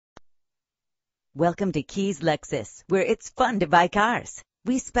Welcome to Keys Lexus, where it's fun to buy cars.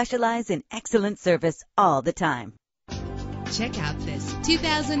 We specialize in excellent service all the time. Check out this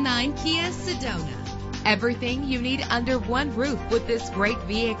 2009 Kia Sedona. Everything you need under one roof with this great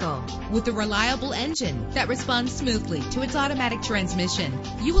vehicle. With a reliable engine that responds smoothly to its automatic transmission,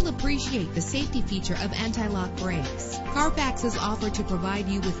 you will appreciate the safety feature of anti-lock brakes. Carfax is offered to provide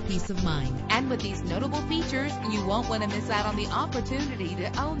you with peace of mind. And with these notable features, you won't want to miss out on the opportunity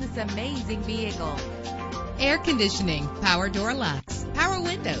to own this amazing vehicle. Air conditioning, power door locks, power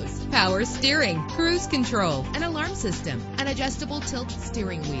windows, power steering, cruise control, an alarm system, an adjustable tilt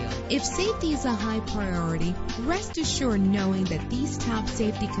steering wheel. If safety is a high priority, rest assured knowing that these top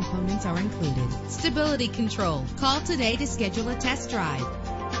safety components are included. Stability control. Call today to schedule a test drive.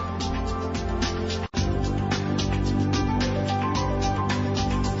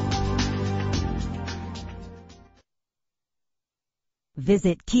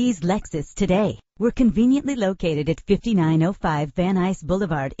 Visit Keys Lexus today. We're conveniently located at 5905 Van Nuys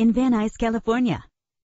Boulevard in Van Nuys, California.